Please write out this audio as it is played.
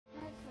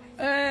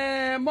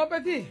Mon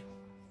petit,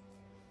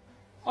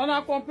 on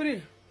a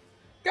compris.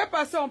 Qu'est-ce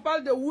passé? On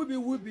parle de woubi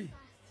woubi.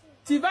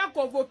 Tu vas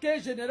convoquer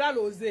Général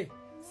Osé.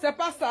 C'est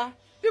pas ça.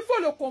 Il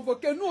faut le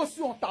convoquer. Nous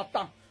aussi, on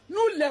t'attend. Nous,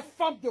 les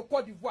femmes de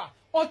Côte d'Ivoire,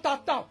 on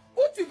t'attend.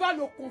 Où tu vas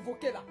le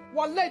convoquer là?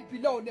 Wallah,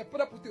 on est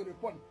prêt pour te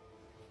répondre.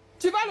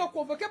 Tu vas le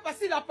convoquer parce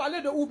qu'il a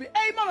parlé de Oubi. Et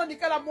il m'a dit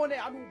que la monnaie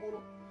à nous, bolo.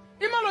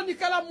 Il m'a dit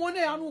que la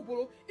monnaie à nous,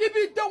 bolo. Il m'a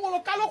dit que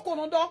le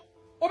konondo.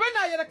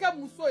 Obena yereke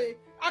musoe.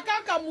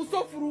 Akanka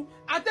muso furu.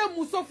 Ate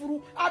muso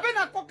furu.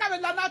 Abena koka me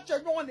lana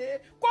chenyone.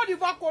 Côte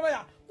d'Ivoire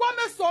koroya. Quoi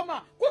me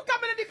soma. Quoi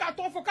kamene di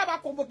katon faut qu'à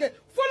convoquer.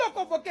 Faut le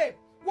convoquer.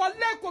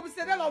 Wallah, le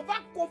commissariat,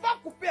 on va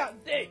couper en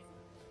deux.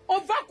 On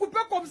va couper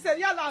le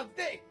commissariat en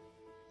deux.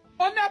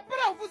 On est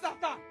prêt, on vous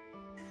attend.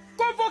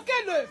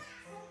 Convoquez-le.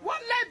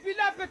 Wallah,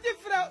 Bila, petit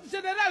frère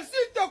général,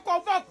 s'il te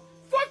convoque,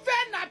 faut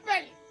faire un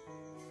appel.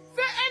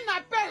 Fais un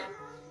appel.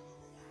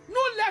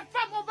 Nous, les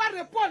femmes, on va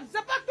répondre.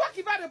 C'est pas toi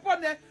qui vas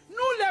répondre. Hein.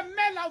 Nous, les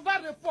mères, on va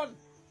répondre.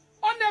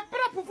 On est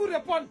prêt pour vous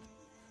répondre.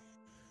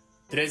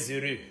 Très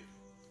heureux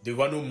de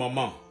voir nos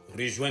mamans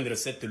rejoindre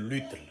cette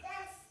lutte-là.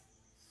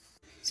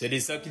 C'est de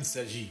ça qu'il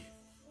s'agit.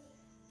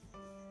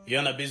 Et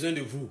on a besoin de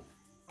vous.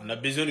 On a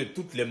besoin de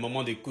toutes les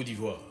mamans de Côte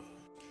d'Ivoire.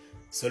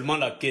 Seulement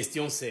la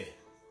question c'est,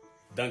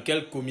 dans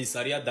quel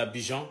commissariat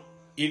d'Abidjan,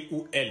 il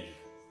ou elle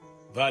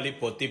va aller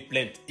porter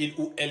plainte? Il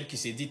ou elle qui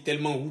se dit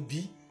tellement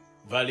oubi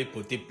va aller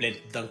porter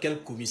plainte. Dans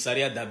quel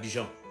commissariat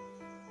d'Abidjan?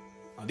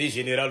 On dit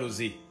général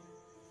Osé.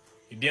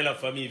 Eh bien la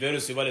famille va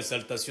recevoir les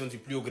salutations du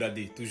plus haut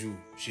gradé, toujours,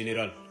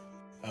 général.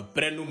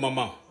 Après nous,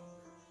 maman,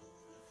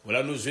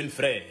 voilà nos jeunes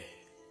frères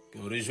qui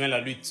ont rejoint la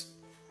lutte.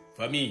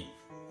 Famille,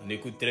 on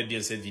écoute très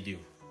bien cette vidéo.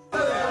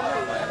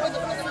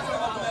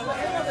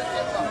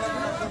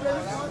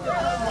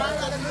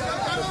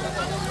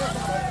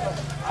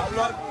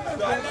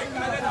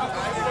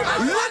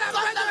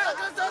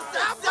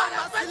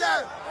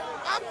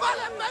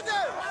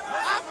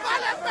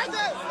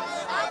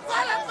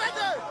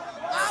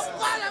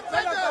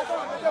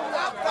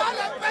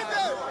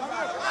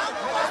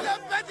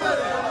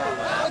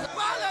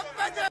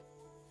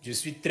 Je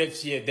suis très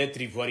fier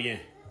d'être ivoirien.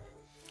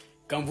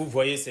 Quand vous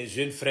voyez ces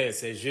jeunes frères,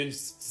 ces jeunes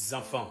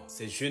enfants,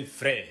 ces jeunes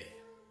frères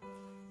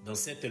dans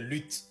cette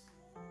lutte,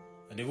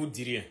 on ne vous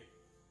dit rien.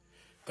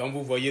 Quand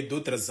vous voyez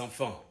d'autres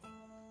enfants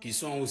qui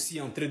sont aussi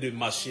en train de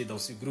marcher dans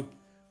ce groupe,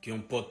 qui ont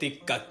porté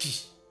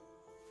kaki,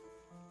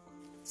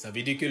 ça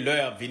veut dire que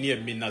leur avenir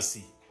est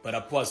menacé par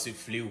rapport à ce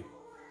fléau.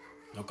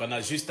 Donc on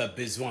a juste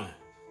besoin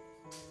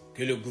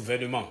que le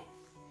gouvernement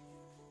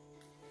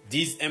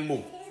dise un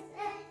mot.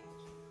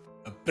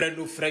 Après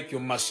nos frères qui ont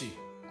marché,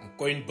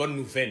 encore une bonne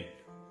nouvelle.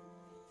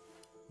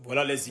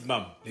 Voilà les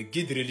imams, les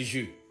guides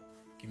religieux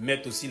qui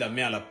mettent aussi la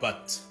main à la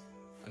pâte.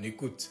 On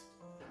écoute.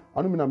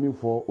 Anu mina min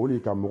fɔ o de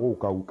ka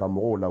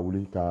mɔgɔw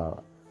lawuli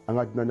ka an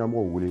ka diinɛ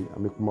ɲɛmɔgɔw wele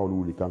an bɛ kuma olu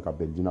wuli kan ka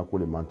bɛn diinɛko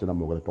de ma an tɛna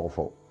mɔgɔ wɛrɛ tɔgɔ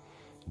fɔ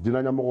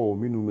diinɛ ɲɛmɔgɔw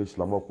minnu bɛ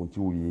silamɛw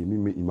kuntigiw ye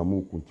min bɛ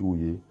imamuw kuntigiw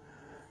ye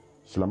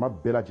silamɛ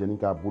bɛɛ lajɛlen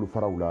ka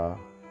bolofaraw la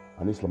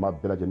ani silamɛ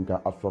bɛɛ lajɛlen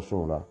ka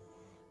association la.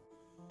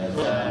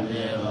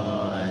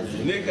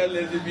 Ne ka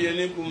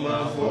lesbienne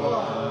kuma fɔ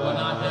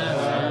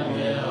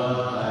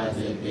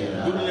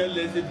dunuya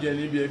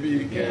lesbienne bɛɛ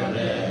b'i kɛ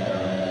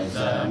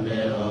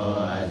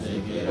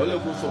o le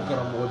ko fɔ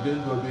karamɔgɔden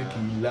dɔ bɛ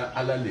k'i la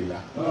ala de la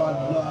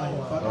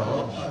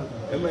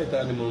e ma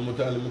taa ni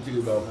mɔmuta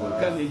alimutigi b'a fɔ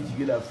k'a ni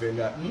jigi la fɛn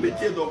nka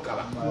métier dɔ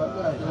kalan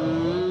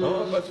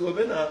parce que o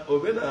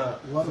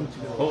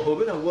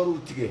bɛna wariw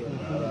tigɛ.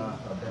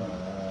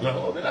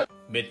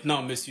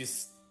 Maintenant, monsieur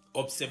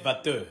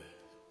observateur,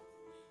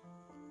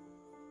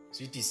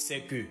 si tu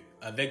sais que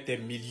avec tes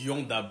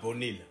millions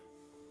d'abonnés,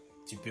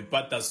 tu ne peux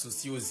pas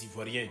t'associer aux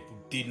Ivoiriens pour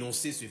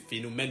dénoncer ce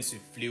phénomène, ce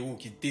fléau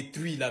qui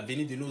détruit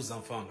l'avenir de nos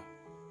enfants.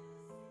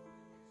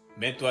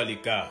 Mets-toi à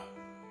l'écart.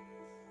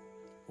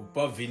 Il ne faut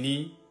pas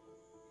venir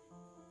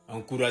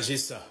encourager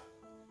ça.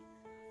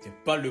 Ce n'est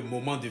pas le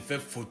moment de faire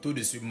photo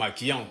de se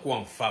maquiller encore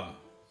en femme.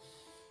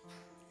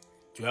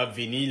 Tu vas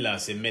venir là,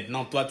 c'est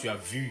maintenant, toi tu as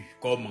vu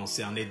comment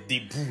c'est en est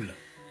debout là.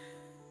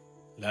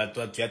 Là,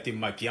 toi, tu as te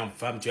maquillé en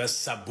femme, tu as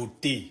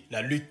saboté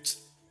la lutte.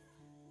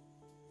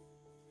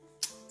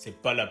 C'est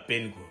pas la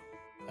peine, quoi.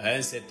 À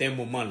un certain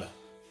moment, là,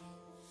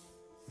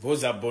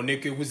 vos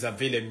abonnés que vous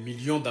avez, les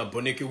millions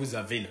d'abonnés que vous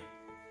avez, là,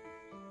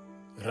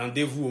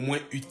 rendez-vous au moins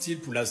utile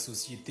pour la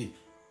société.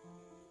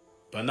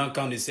 Pendant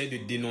qu'on essaie de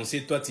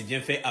dénoncer, toi, tu viens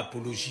faire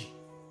apologie.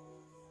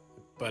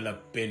 C'est pas la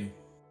peine.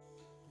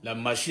 La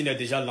machine est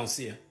déjà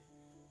lancée, hein.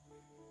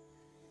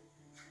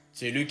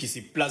 C'est lui qui se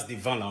place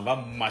devant là, on va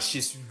marcher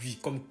sur lui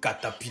comme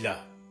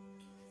catapillar.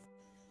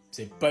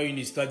 C'est pas une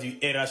histoire du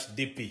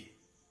RHDP,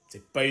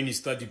 c'est pas une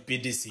histoire du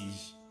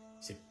PDCI,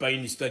 c'est pas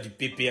une histoire du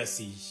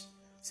PPACI,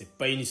 c'est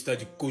pas une histoire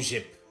du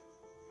COGEP,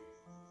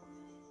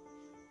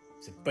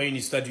 c'est pas une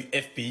histoire du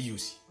FPI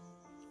aussi.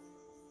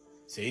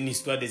 C'est une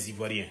histoire des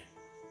Ivoiriens.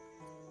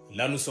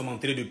 Là, nous sommes en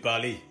train de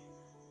parler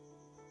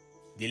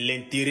de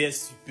l'intérêt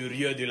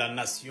supérieur de la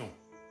nation.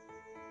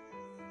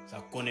 Ça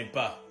ne connaît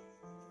pas.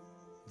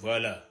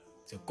 Voilà.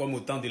 C'est comme au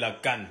temps de la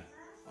canne.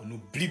 On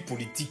oublie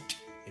politique.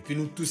 Et puis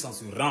nous tous, on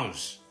se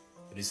range.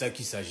 C'est de ça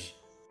qu'il s'agit.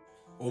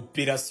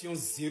 Opération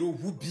zéro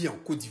woubi en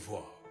Côte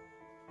d'Ivoire.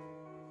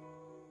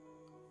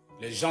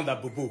 Les gens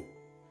d'Abobo,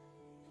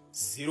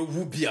 zéro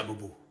woubi à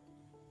Bobo.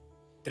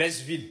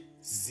 13 villes,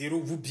 zéro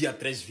woubi à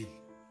 13 villes.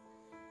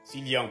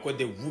 S'il y a encore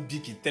des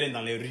woubi qui traînent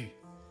dans les rues,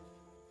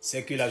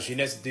 c'est que la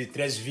jeunesse de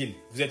 13 villes,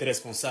 vous êtes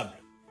responsable.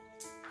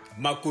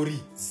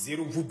 Makori,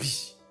 zéro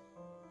woubi.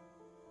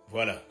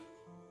 Voilà.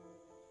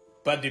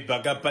 Pas de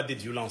bagarre, pas de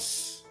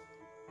violence.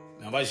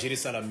 Mais on va gérer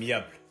ça à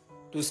l'amiable.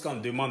 Tout ce qu'on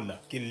demande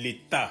là, que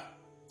l'État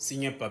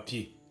signe un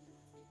papier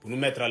pour nous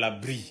mettre à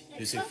l'abri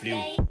de ce fléau.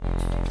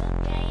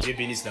 Dieu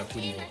bénisse la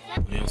Côte d'Ivoire.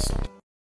 On est ensemble.